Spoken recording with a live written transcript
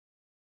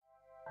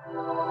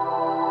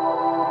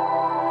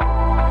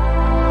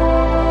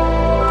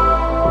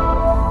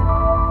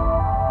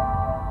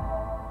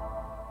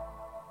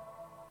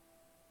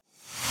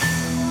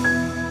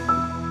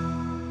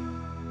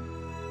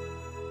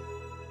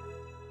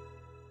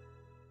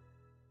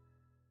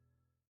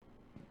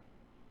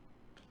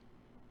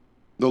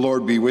The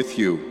Lord be with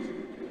you.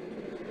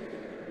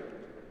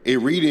 A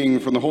reading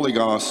from the Holy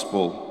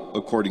Gospel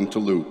according to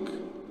Luke.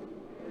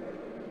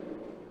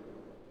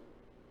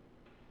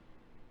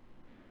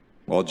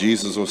 While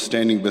Jesus was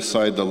standing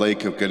beside the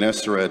lake of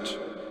Gennesaret,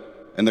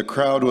 and the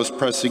crowd was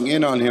pressing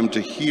in on him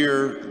to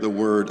hear the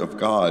word of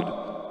God,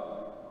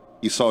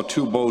 he saw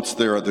two boats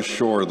there at the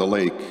shore of the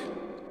lake.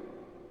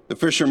 The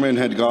fishermen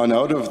had gone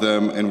out of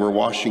them and were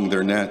washing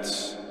their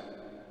nets.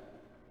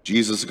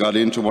 Jesus got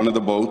into one of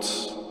the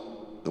boats,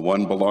 the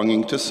one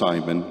belonging to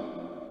Simon,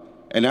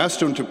 and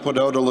asked him to put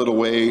out a little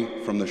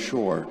way from the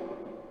shore.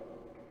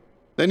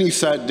 Then he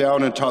sat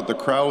down and taught the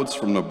crowds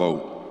from the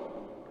boat.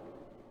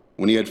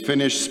 When he had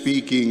finished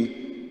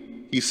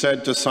speaking, he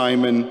said to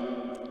Simon,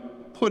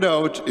 "Put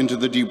out into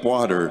the deep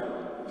water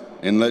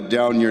and let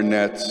down your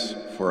nets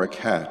for a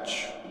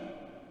catch."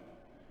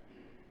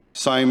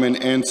 Simon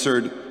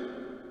answered,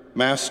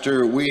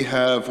 "Master, we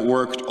have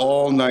worked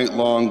all night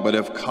long but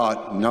have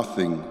caught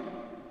nothing.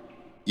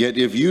 Yet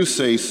if you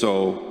say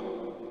so,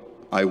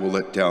 I will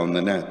let down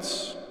the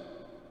nets."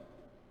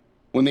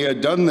 When they had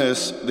done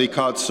this, they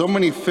caught so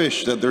many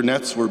fish that their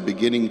nets were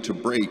beginning to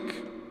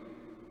break.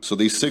 So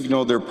they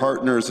signaled their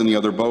partners in the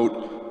other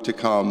boat to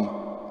come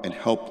and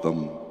help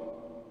them.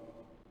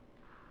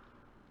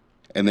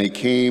 And they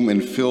came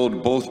and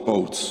filled both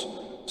boats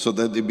so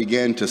that they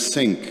began to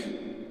sink.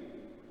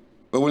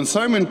 But when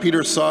Simon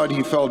Peter saw it,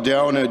 he fell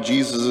down at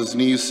Jesus'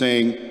 knees,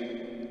 saying,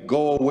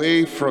 "Go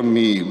away from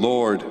me,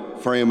 Lord,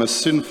 for I am a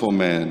sinful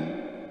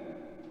man."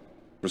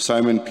 For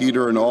Simon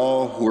Peter and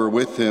all who were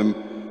with him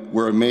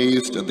were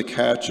amazed at the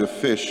catch of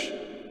fish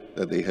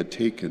that they had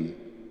taken.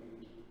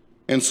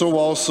 And so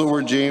also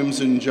were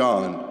James and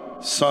John,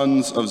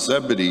 sons of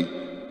Zebedee,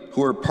 who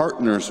were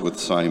partners with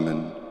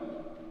Simon.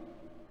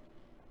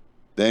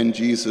 Then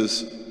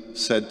Jesus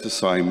said to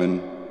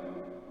Simon,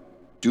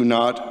 "Do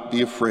not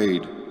be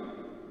afraid.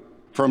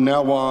 From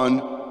now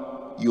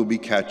on, you'll be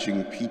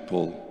catching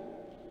people."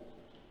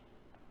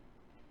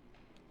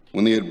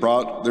 When they had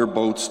brought their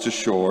boats to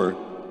shore,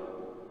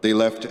 they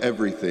left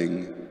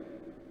everything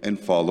and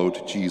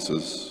followed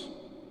Jesus.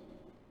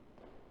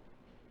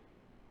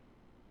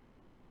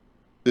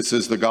 This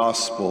is the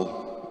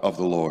gospel of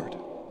the Lord.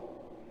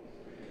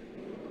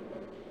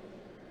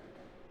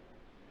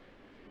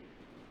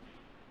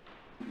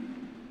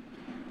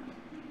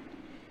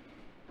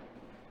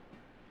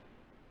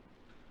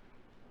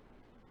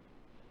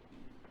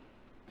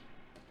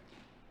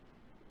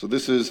 So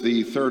this is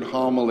the third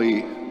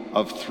homily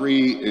of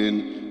 3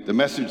 in the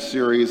message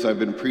series I've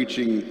been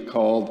preaching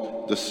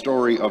called The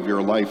Story of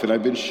Your Life. And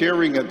I've been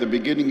sharing at the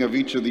beginning of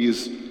each of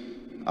these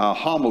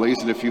homilies,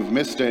 and if you've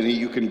missed any,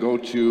 you can go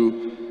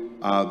to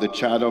the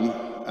Chatham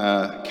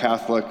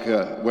Catholic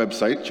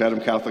website,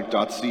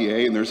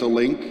 chathamcatholic.ca, and there's a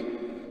link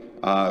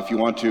if you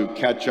want to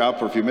catch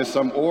up or if you missed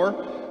some, or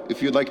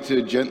if you'd like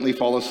to gently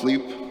fall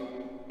asleep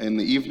in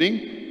the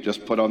evening,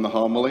 just put on the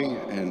homily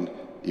and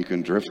you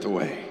can drift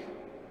away.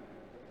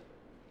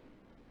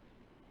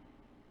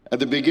 At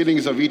the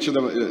beginnings of each of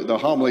the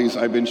homilies,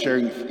 I've been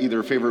sharing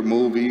either favorite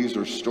movies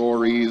or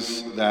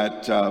stories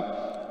that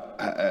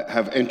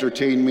have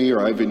entertained me or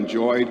I've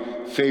enjoyed,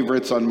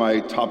 favorites on my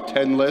top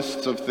 10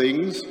 lists of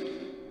things,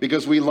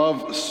 because we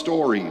love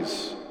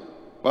stories.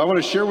 Well, I want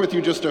to share with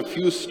you just a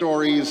few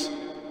stories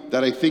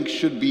that I think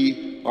should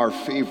be our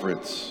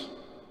favorites.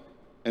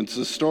 And it's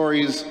the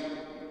stories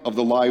of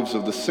the lives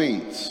of the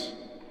saints.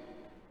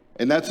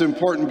 And that's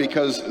important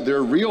because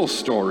they're real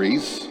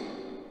stories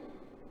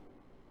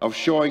of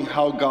showing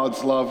how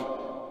God's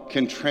love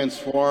can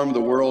transform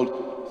the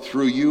world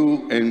through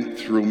you and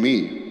through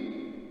me.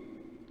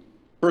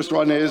 First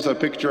one is a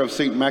picture of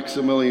St.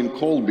 Maximilian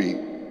Kolbe,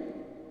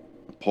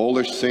 a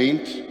Polish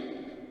saint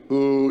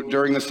who,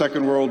 during the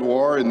Second World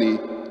War in the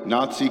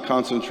Nazi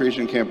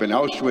concentration camp in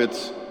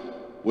Auschwitz,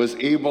 was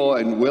able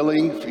and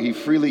willing, he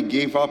freely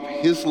gave up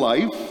his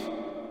life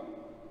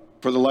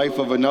for the life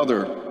of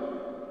another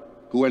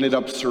who ended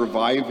up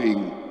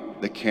surviving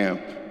the camp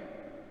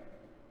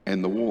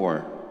and the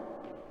war.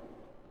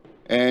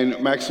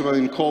 And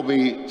Maximilian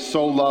Kolbe,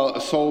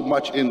 so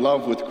much in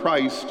love with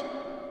Christ,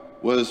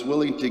 was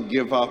willing to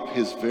give up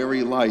his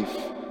very life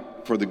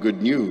for the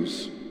good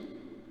news.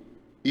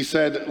 He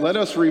said, "Let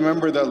us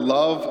remember that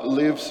love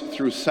lives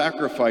through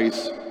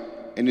sacrifice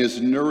and is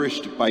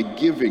nourished by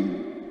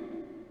giving.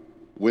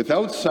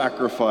 Without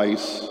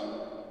sacrifice,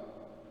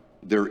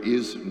 there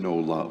is no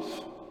love."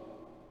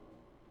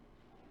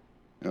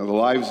 Now, the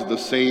lives of the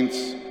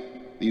saints,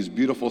 these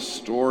beautiful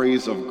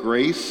stories of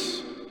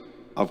grace,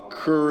 of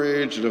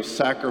courage, and of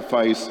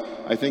sacrifice,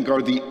 I think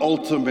are the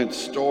ultimate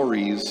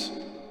stories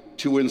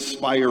to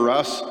inspire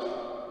us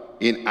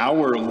in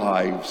our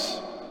lives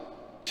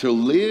to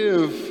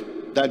live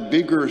that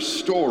bigger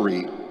story.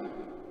 You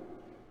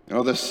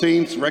know, the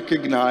saints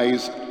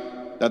recognized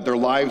that their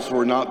lives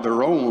were not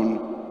their own,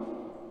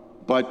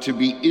 but to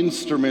be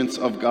instruments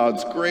of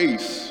God's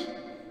grace.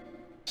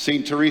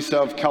 St. Teresa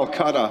of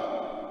Calcutta,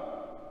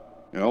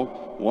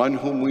 one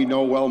whom we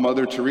know well,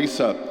 Mother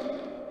Teresa,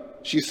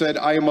 she said,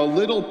 "I am a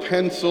little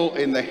pencil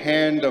in the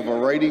hand of a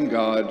writing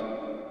God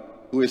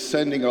who is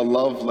sending a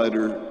love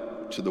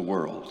letter to the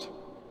world.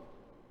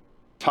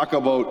 Talk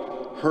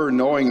about her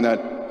knowing that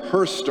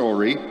her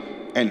story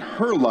and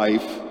her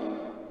life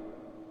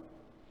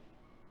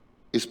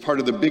is part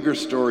of the bigger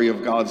story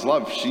of God's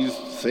love. She's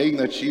saying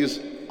that she is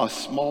a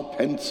small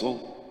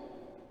pencil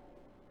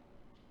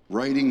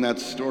writing that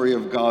story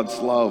of God's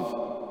love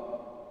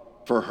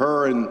for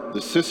her and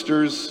the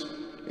sisters,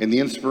 and the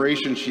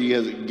inspiration she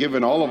has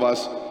given all of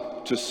us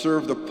to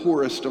serve the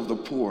poorest of the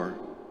poor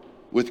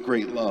with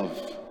great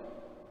love.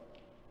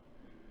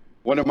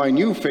 One of my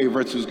new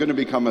favorites, who's going to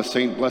become a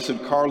saint,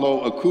 Blessed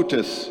Carlo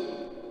Acutis,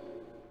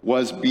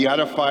 was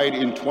beatified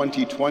in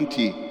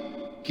 2020.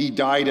 He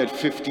died at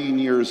 15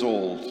 years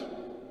old,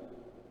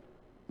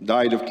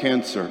 died of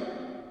cancer,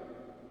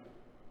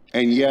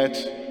 and yet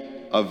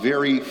a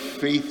very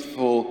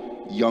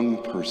faithful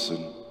young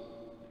person.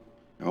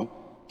 You know,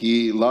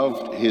 he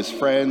loved his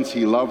friends,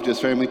 he loved his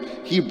family.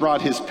 He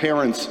brought his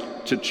parents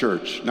to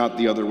church, not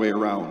the other way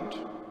around.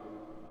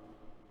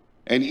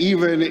 And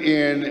even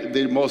in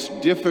the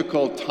most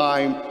difficult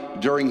time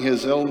during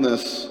his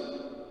illness,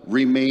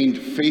 remained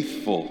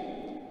faithful.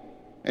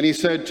 And he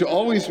said, to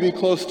always be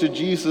close to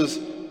Jesus,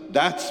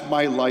 that's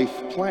my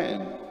life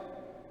plan.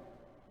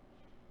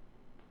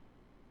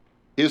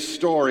 His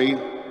story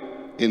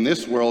in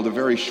this world, a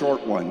very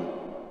short one.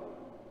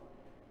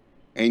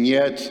 And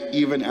yet,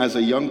 even as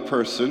a young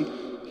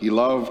person, he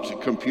loved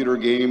computer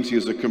games. He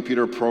was a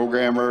computer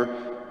programmer.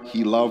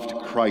 He loved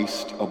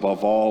Christ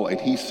above all,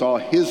 and he saw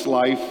his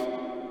life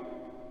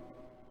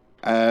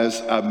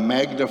as a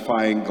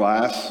magnifying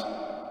glass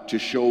to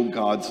show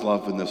God's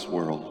love in this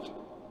world.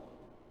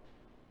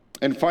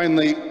 And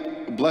finally,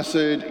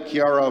 Blessed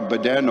Chiara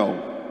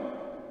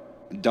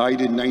Badano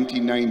died in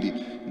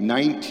 1990,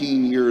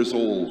 19 years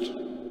old,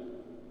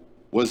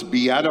 was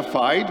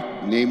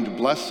beatified, named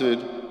blessed,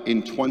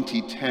 in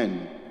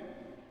 2010.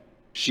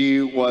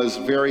 She was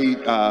very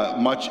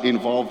much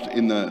involved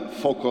in the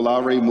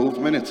Focolare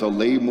movement. It's a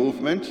lay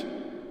movement,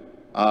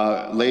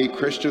 lay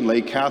Christian,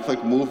 lay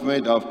Catholic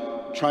movement of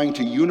trying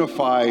to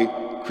unify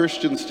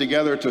Christians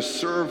together to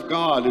serve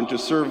God and to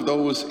serve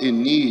those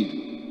in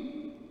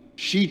need.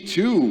 She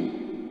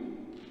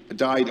too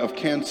died of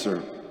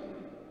cancer.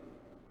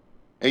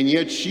 And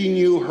yet she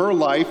knew her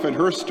life and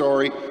her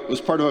story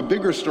was part of a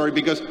bigger story,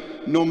 because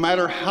no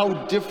matter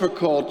how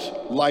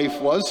difficult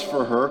life was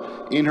for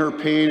her, in her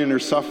pain and her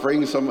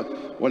suffering,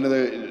 one of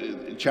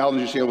the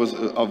challenges she had was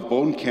of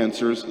bone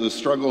cancers, the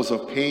struggles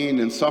of pain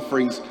and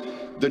sufferings,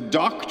 the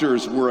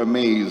doctors were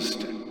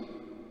amazed.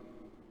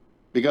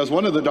 Because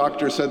one of the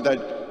doctors said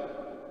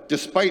that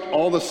despite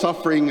all the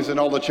sufferings and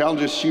all the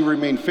challenges, she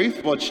remained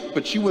faithful,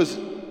 but she was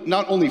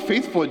not only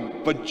faithful,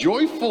 but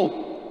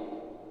joyful.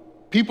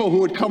 People who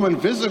would come and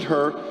visit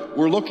her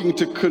were looking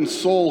to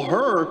console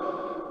her,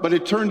 but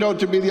it turned out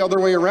to be the other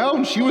way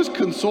around. She was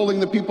consoling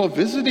the people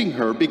visiting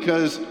her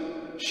because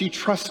she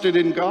trusted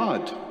in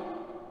God.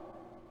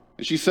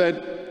 And she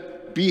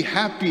said, "Be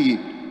happy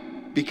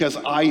because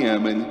I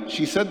am." And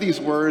she said these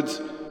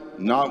words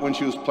not when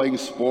she was playing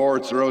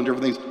sports or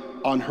different things,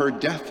 on her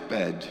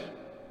deathbed.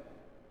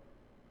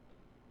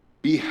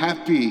 Be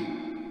happy,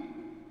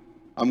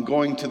 I'm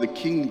going to the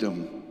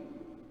kingdom.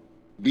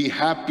 Be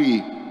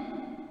happy,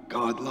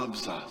 God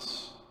loves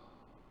us.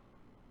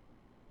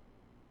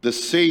 The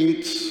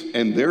saints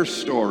and their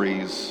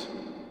stories,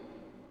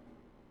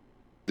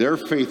 their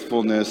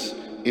faithfulness,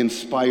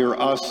 inspire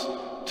us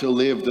to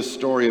live the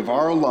story of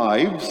our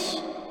lives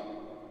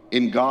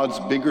in God's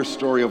bigger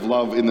story of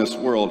love in this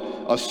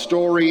world, a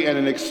story and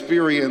an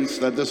experience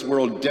that this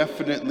world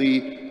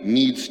definitely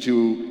needs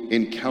to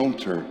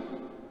encounter.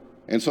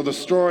 And so the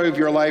story of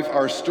your life,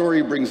 our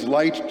story, brings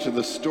light to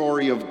the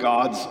story of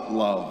God's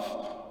love.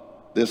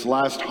 This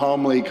last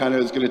homily kind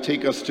of is going to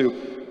take us to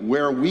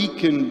where we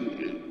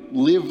can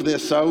live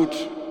this out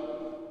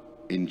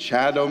in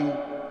Chatham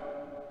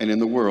and in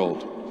the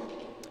world.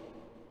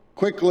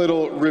 Quick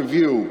little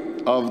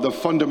review of the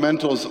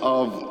fundamentals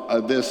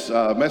of this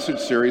message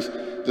series.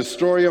 The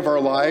story of our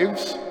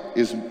lives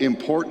is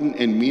important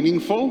and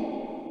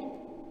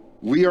meaningful.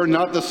 We are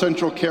not the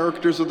central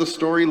characters of the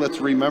story. Let's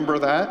remember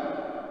that.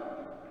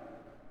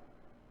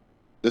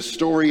 The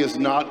story is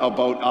not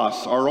about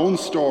us. Our own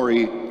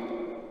story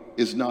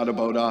is not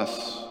about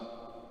us.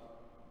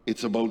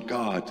 It's about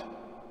God.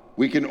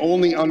 We can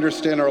only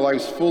understand our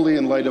lives fully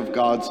in light of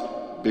God's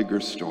bigger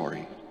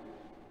story.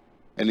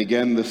 And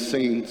again, the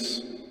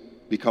saints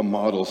become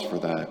models for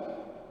that.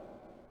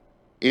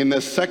 In the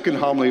second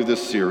homily of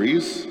this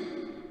series,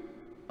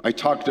 I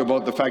talked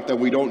about the fact that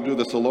we don't do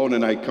this alone,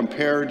 and I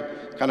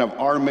compared kind of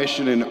our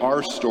mission and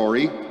our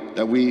story,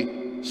 that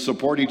we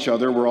support each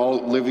other. We're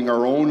all living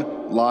our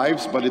own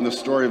lives, but in the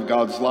story of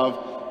God's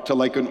love, to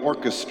like an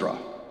orchestra.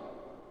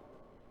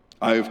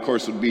 I, of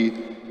course, would be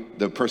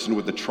the person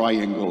with the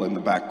triangle in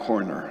the back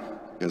corner,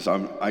 because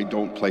I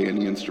don't play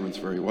any instruments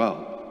very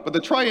well. But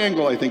the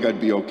triangle, I think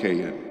I'd be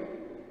okay in.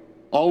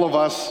 All of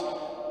us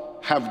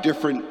have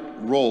different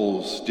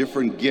roles,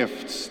 different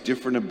gifts,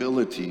 different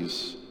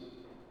abilities.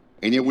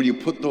 And yet when you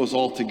put those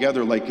all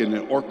together, like in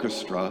an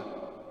orchestra,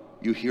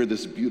 you hear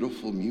this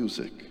beautiful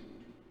music.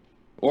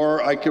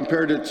 Or I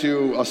compared it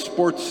to a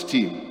sports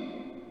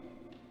team.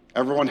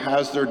 Everyone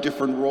has their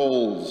different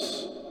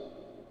roles,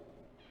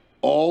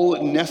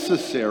 all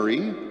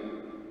necessary,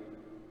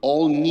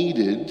 all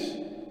needed,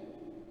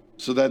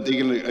 so that they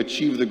can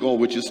achieve the goal,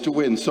 which is to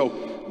win.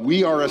 So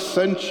we are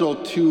essential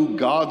to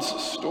God's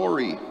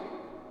story.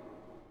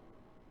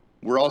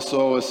 We're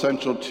also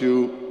essential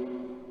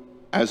to,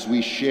 as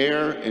we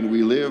share and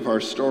we live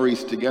our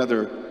stories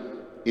together,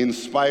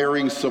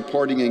 inspiring,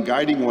 supporting, and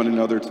guiding one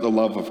another to the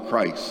love of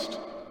Christ.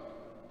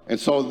 And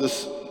so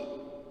this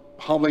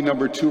homily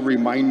number 2,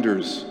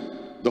 reminders.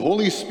 The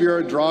Holy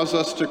Spirit draws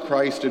us to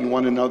Christ and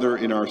one another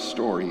in our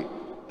story.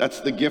 That's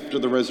the gift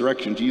of the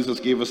resurrection. Jesus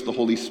gave us the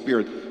Holy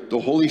Spirit. The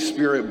Holy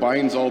Spirit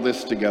binds all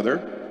this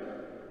together.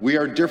 We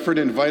are different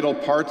and vital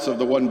parts of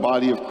the one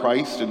body of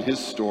Christ and his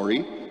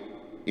story.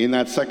 In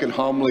that second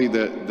homily,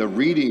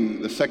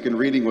 the second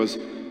reading was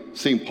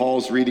St.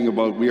 Paul's reading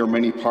about we are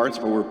many parts,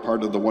 but we're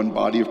part of the one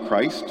body of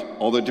Christ,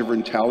 all the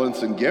different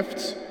talents and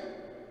gifts.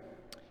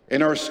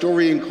 And our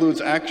story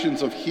includes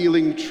actions of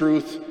healing,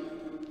 truth,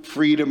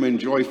 freedom, and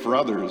joy for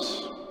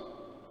others.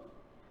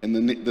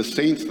 And the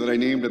saints that I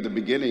named at the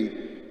beginning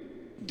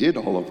did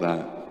all of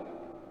that.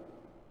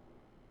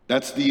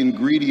 That's the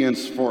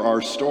ingredients for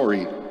our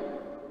story.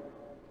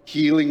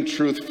 Healing,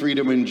 truth,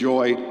 freedom, and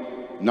joy,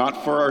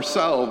 not for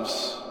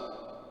ourselves,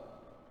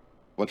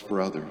 but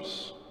for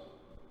others.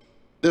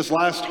 This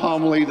last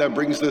homily that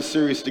brings this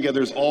series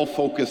together is all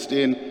focused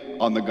in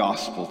on the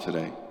gospel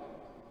today.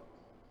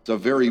 It's a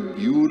very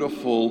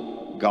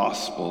beautiful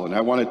gospel, and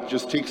I want to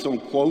just take some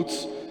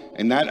quotes,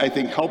 and that I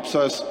think helps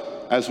us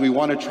as we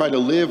want to try to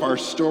live our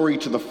story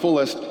to the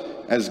fullest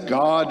as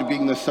God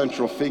being the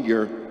central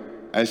figure,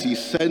 as he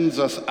sends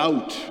us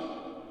out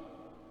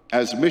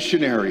as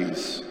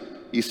missionaries.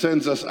 He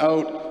sends us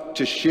out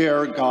to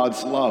share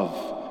God's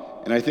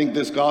love. And I think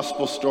this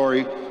gospel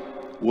story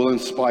will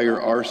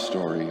inspire our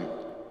story.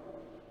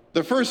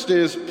 The first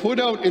is, put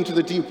out into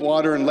the deep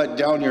water and let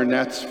down your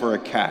nets for a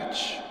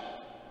catch.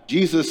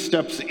 Jesus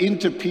steps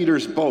into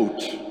Peter's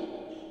boat,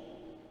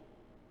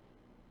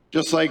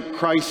 just like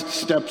Christ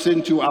steps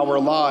into our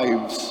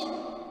lives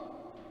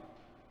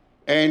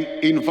and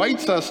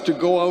invites us to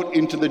go out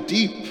into the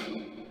deep,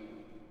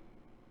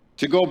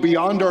 to go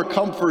beyond our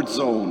comfort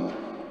zone,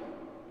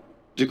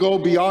 to go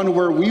beyond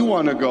where we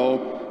want to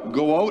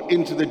go out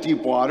into the deep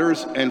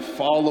waters and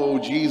follow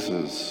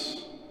Jesus.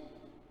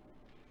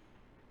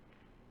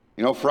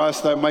 For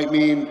us, that might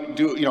mean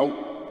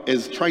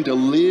is trying to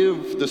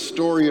live the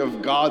story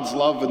of God's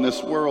love in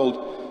this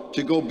world,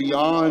 to go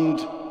beyond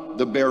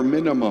the bare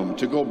minimum,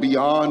 to go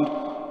beyond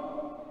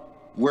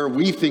where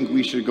we think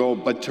we should go,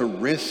 but to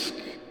risk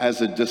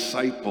as a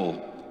disciple.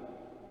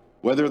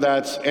 Whether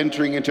that's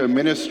entering into a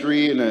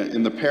ministry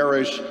in the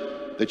parish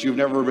that you've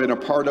never been a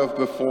part of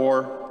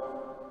before,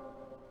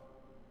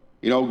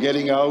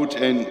 getting out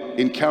and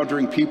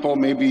encountering people.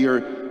 Maybe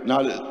you're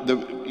not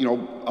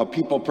a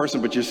people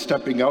person, but you're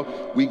stepping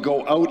out. We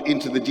go out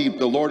into the deep.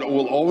 The Lord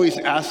will always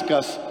ask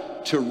us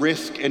to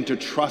risk and to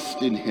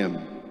trust in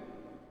him.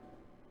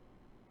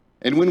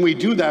 And when we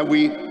do that,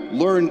 we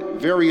learn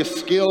various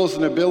skills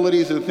and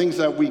abilities and things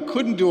that we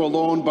couldn't do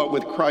alone, but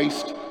with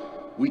Christ,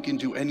 we can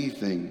do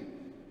anything.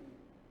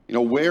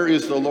 Where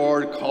is the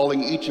Lord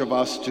calling each of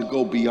us to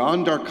go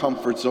beyond our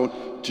comfort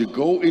zone, to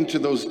go into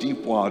those deep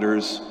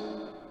waters,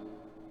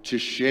 to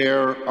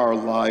share our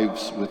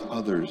lives with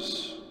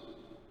others?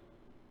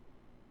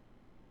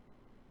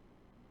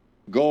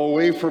 Go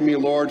away from me,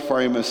 Lord, for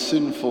I am a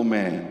sinful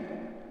man.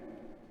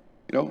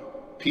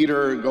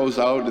 Peter goes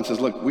out and says,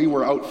 look, we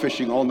were out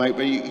fishing all night,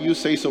 but you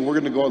say so, we're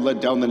going to go and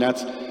let down the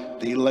nets.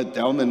 They let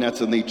down the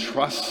nets and they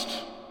trust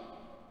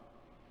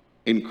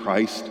in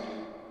Christ,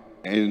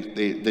 and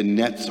the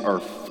nets are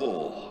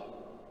full.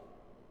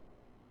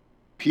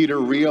 Peter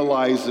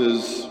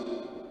realizes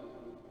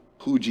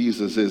who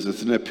Jesus is.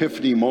 It's an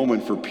epiphany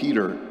moment for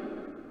Peter.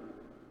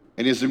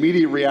 And his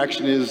immediate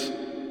reaction is,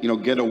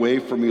 get away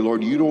from me,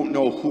 Lord. You don't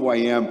know who I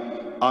am.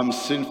 I'm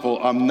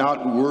sinful. I'm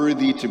not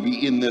worthy to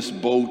be in this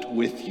boat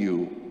with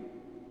you.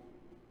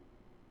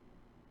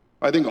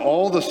 I think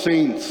all the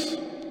saints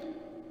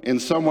in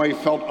some way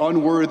felt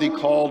unworthy,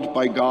 called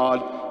by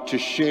God to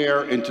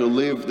share and to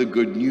live the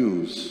good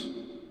news.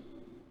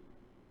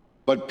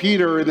 But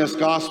Peter in this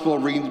gospel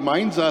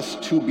reminds us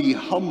to be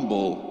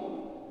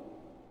humble,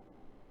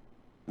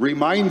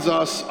 reminds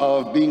us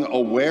of being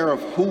aware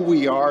of who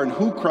we are and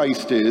who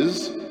Christ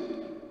is.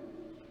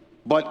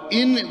 But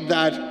in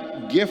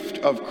that gift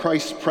of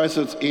Christ's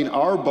presence in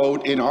our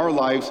boat, in our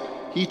lives,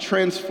 he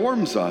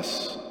transforms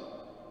us.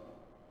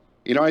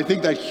 I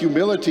think that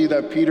humility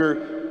that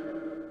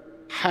Peter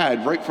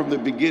had right from the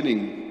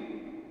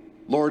beginning.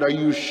 Lord, are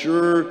you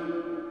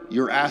sure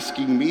you're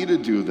asking me to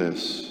do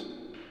this?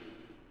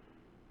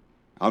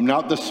 I'm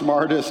not the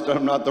smartest,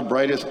 I'm not the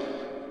brightest,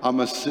 I'm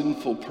a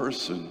sinful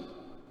person.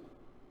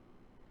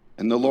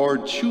 And the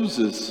Lord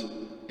chooses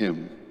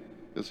him,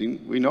 because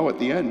we know at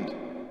the end,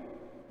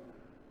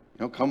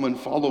 come and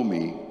follow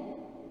me.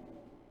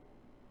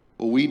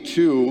 Well, we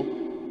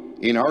too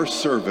in our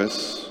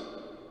service,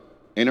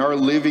 in our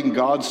living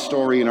God's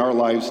story in our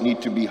lives,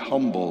 need to be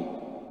humble,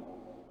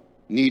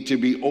 need to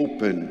be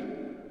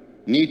open,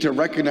 need to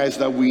recognize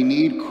that we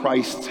need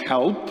Christ's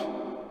help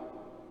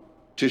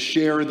to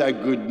share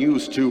that good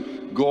news, to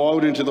go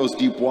out into those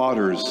deep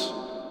waters,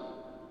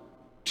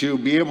 to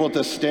be able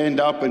to stand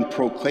up and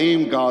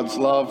proclaim God's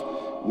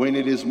love when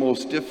it is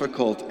most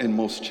difficult and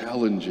most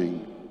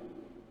challenging.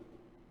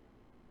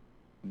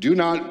 Do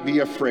not be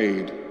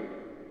afraid.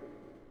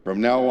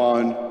 From now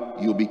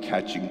on, you'll be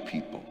catching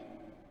people.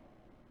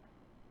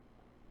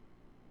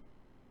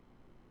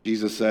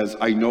 Jesus says,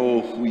 I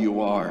know who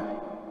you are.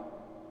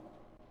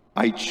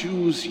 I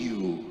choose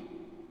you.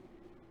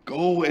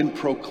 Go and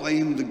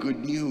proclaim the good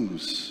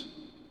news.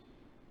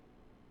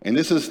 And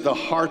this is the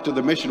heart of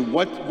the mission.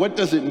 What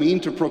does it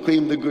mean to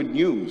proclaim the good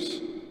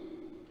news?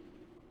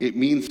 It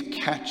means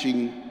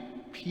catching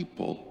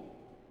people.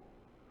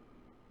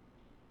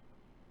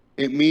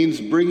 It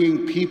means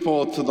bringing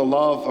people to the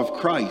love of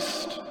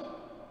Christ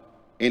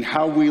in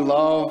how we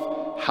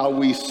love, how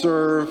we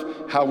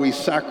serve, how we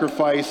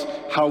sacrifice,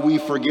 how we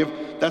forgive.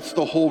 That's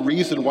the whole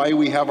reason why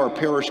we have our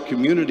parish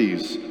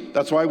communities.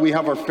 That's why we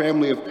have our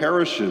family of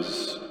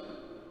parishes.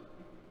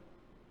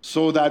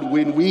 So that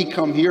when we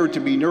come here to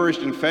be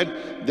nourished and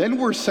fed, then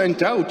we're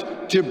sent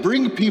out to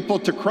bring people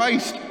to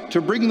Christ,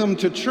 to bring them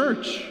to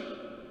church.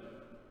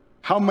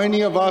 How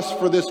many of us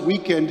for this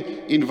weekend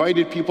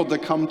invited people to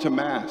come to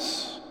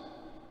Mass?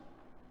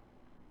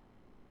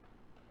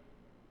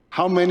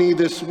 How many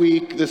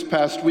this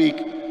past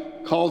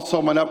week, called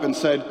someone up and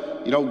said,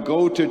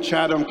 go to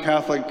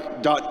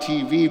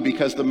chathamcatholic.tv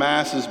because the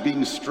Mass is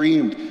being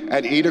streamed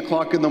at 8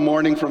 o'clock in the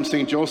morning from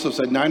St. Joseph's,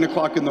 at 9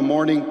 o'clock in the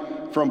morning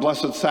from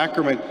Blessed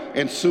Sacrament,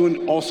 and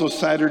soon also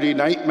Saturday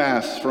night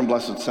Mass from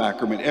Blessed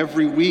Sacrament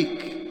every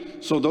week.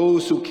 So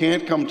those who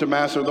can't come to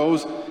Mass or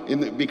those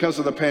because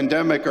of the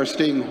pandemic are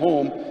staying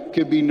home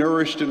can be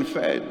nourished and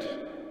fed.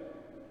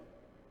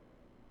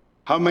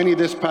 How many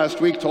this past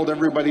week told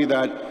everybody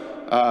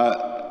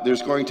that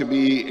there's going to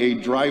be a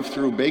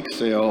drive-through bake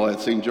sale at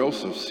St.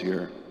 Joseph's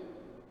here?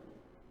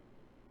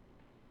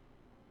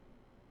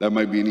 That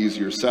might be an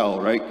easier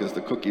sell, right? Because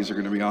the cookies are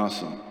going to be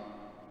awesome.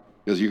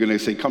 Because you're going to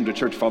say, come to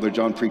church, Father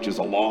John preaches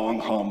a long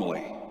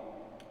homily.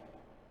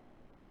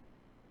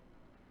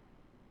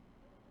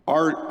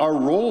 Our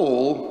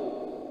role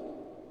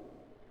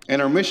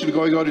and our mission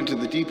going out into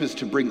the deep is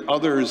to bring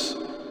others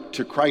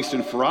to Christ.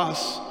 And for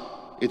us,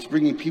 it's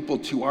bringing people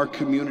to our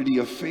community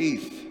of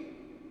faith.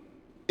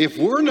 If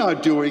we're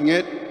not doing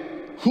it,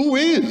 who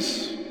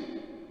is?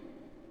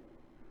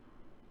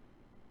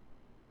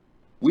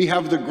 We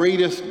have the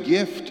greatest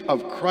gift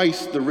of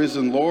Christ, the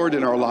risen Lord,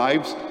 in our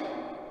lives.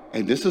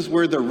 And this is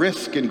where the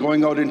risk in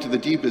going out into the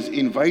deep is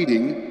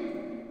inviting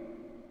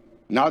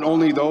not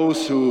only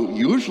those who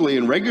usually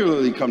and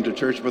regularly come to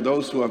church, but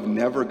those who have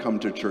never come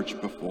to church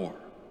before.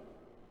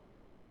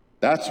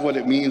 That's what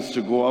it means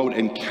to go out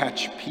and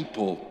catch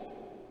people.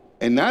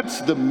 And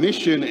that's the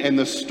mission and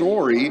the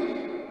story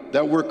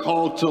that we're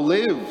called to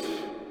live,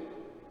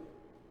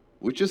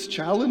 which is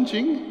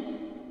challenging,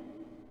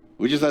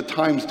 which is at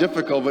times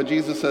difficult, but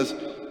Jesus says,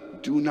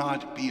 do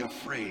not be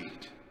afraid.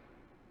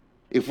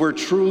 If we're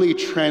truly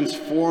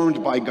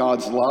transformed by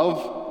God's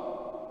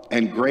love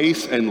and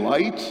grace and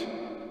light,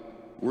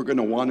 we're going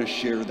to want to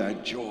share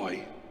that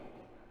joy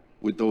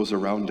with those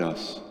around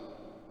us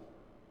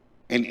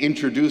and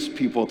introduce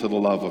people to the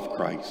love of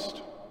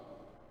Christ.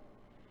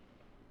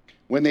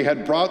 When they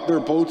had brought their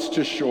boats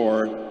to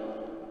shore,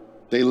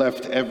 they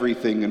left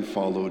everything and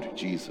followed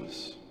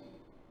Jesus.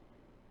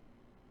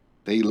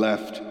 They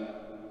left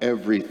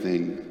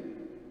everything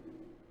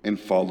and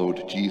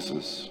followed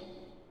Jesus.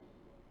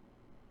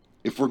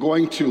 If we're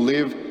going to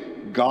live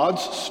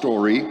God's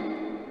story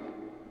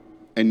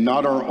and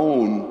not our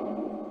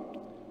own,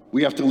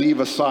 we have to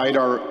leave aside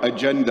our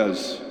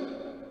agendas,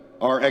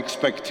 our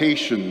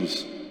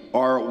expectations,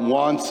 our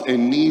wants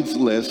and needs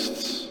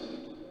lists,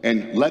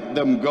 and let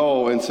them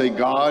go and say,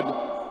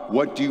 God,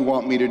 what do you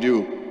want me to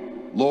do?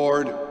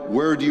 Lord,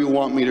 where do you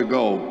want me to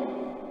go?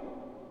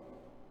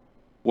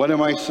 What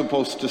am I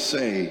supposed to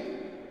say?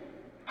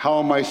 How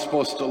am I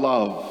supposed to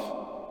love?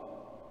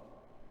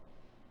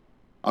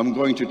 I'm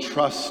going to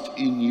trust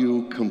in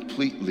you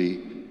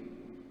completely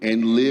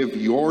and live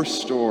your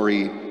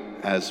story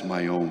as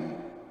my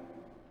own.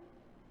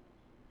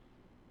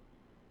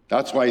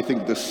 That's why I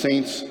think the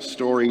saints'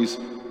 stories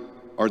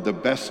are the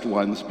best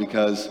ones,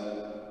 because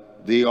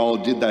they all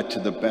did that to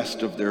the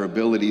best of their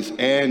abilities,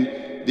 and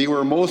they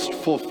were most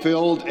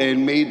fulfilled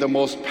and made the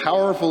most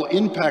powerful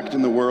impact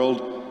in the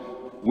world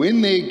when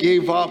they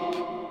gave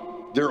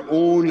up their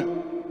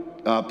own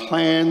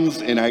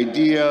plans and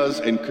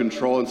ideas and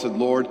control and said,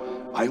 Lord,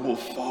 I will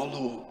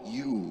follow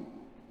you.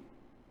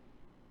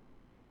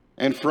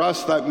 And for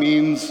us, that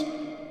means,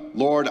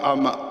 Lord,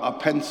 I'm a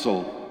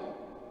pencil.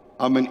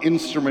 I'm an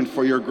instrument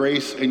for your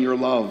grace and your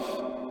love.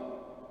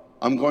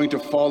 I'm going to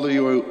follow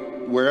you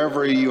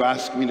wherever you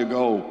ask me to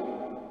go.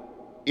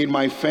 In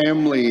my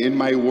family, in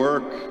my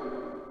work,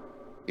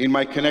 in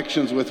my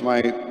connections with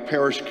my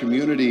parish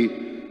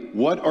community,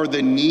 What are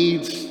the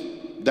needs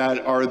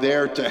that are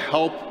there to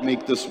help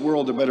make this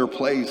world a better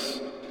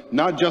place?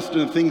 Not just in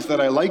the things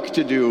that I like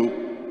to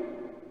do,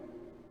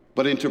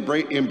 but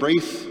to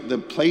embrace the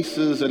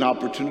places and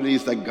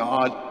opportunities that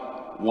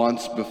God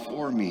wants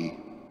before me.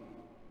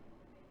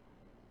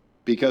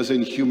 Because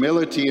in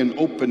humility and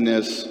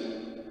openness,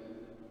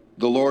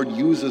 the Lord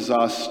uses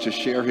us to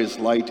share his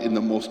light in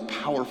the most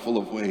powerful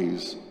of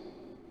ways,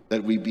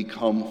 that we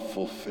become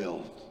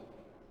fulfilled.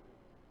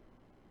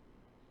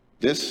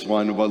 This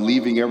one, about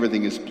leaving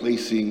everything, is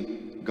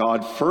placing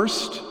God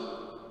first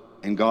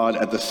and God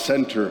at the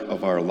center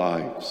of our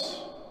lives.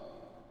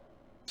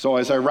 So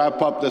as I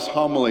wrap up this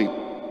homily,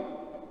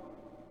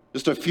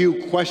 just a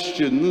few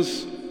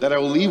questions that I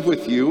will leave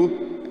with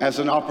you as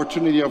an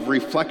opportunity of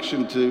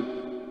reflection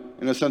to,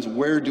 in a sense,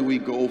 where do we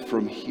go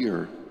from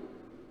here?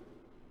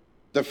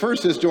 The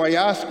first is, do I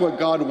ask what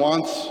God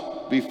wants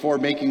before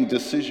making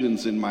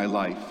decisions in my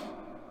life?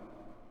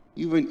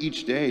 Even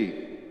each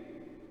day.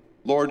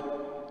 Lord,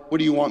 what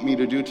do you want me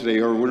to do today?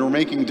 Or when we're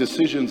making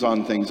decisions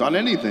on things, on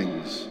any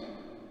things,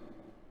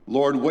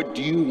 Lord, what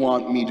do you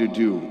want me to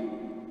do?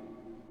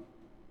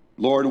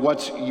 Lord,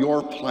 what's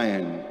your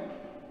plan?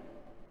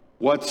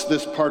 What's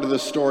this part of the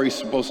story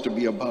supposed to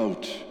be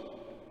about?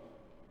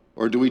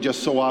 Or do we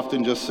just so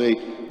often just say,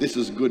 this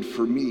is good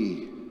for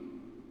me?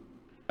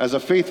 As a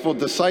faithful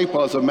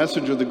disciple, as a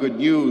messenger of the good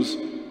news,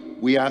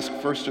 we ask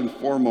first and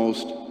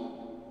foremost,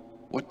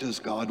 what does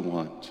God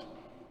want?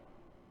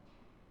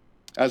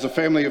 As a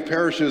family of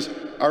parishes,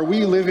 are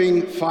we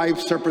living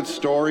 5 separate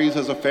stories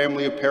as a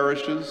family of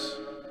parishes?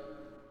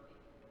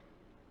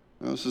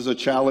 Now, this is a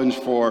challenge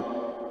for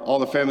all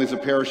the families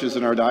of parishes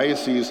in our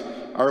diocese.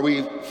 Are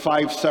we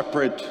 5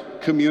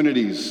 separate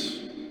communities,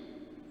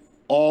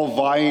 all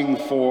vying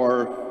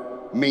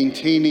for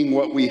maintaining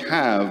what we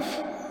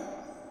have?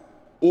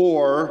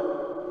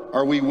 Or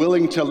are we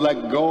willing to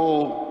let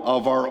go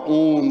of our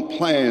own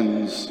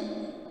plans,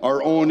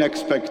 our own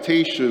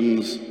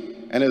expectations,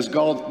 and as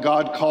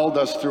God called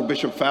us through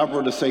Bishop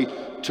Fabro to say,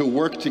 to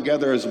work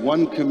together as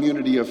one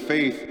community of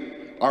faith,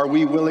 are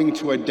we willing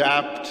to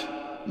adapt,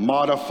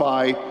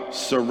 modify,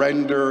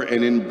 surrender,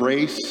 and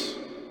embrace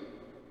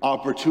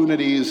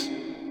opportunities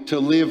to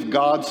live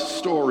God's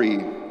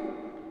story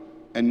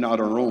and not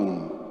our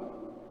own?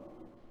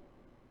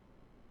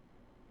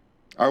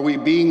 Are we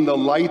being the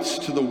lights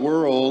to the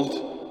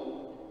world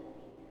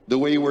the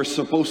way we're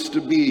supposed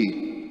to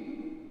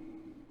be?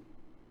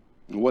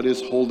 What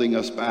is holding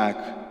us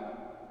back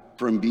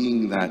from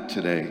being that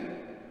today?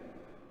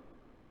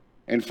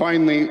 And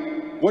finally,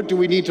 what do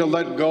we need to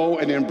let go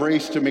and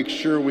embrace to make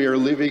sure we are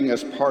living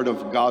as part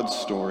of God's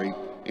story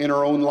in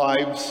our own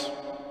lives,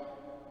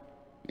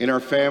 in our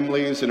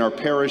families, in our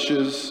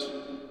parishes?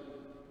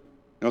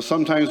 You know,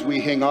 sometimes we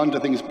hang on to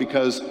things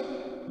because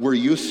we're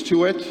used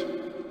to it.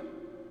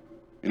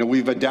 You know,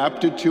 we've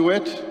adapted to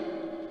it,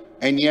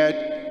 and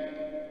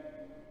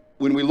yet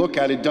when we look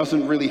at it, it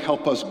doesn't really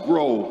help us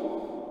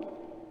grow,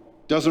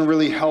 doesn't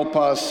really help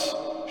us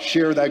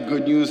share that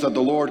good news that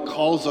the Lord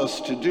calls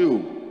us to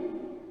do.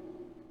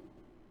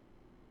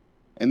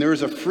 And there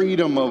is a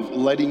freedom of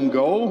letting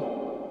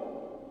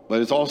go,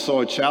 but it's also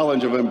a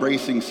challenge of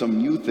embracing some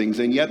new things.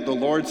 And yet the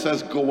Lord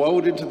says, go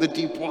out into the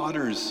deep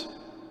waters.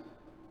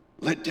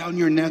 Let down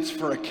your nets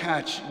for a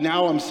catch.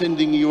 Now I'm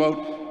sending you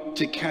out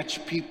to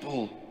catch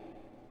people,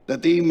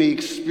 that they may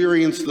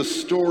experience the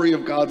story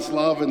of God's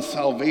love and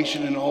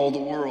salvation in all the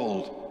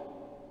world.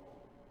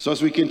 So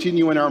as we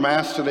continue in our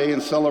Mass today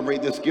and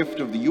celebrate this gift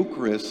of the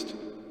Eucharist,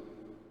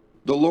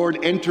 the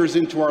Lord enters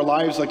into our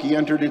lives like he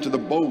entered into the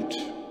boat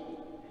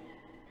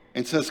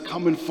and says,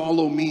 come and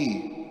follow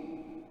me.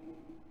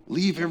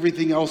 Leave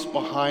everything else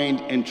behind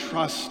and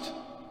trust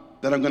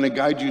that I'm going to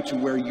guide you to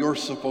where you're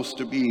supposed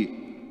to be,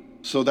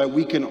 so that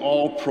we can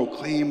all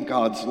proclaim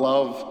God's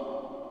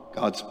love,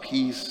 God's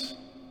peace,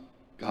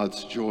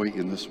 God's joy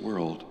in this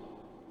world.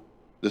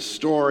 The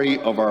story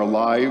of our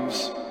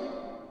lives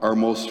are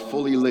most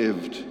fully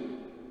lived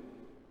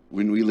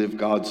when we live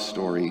God's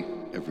story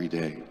every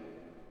day.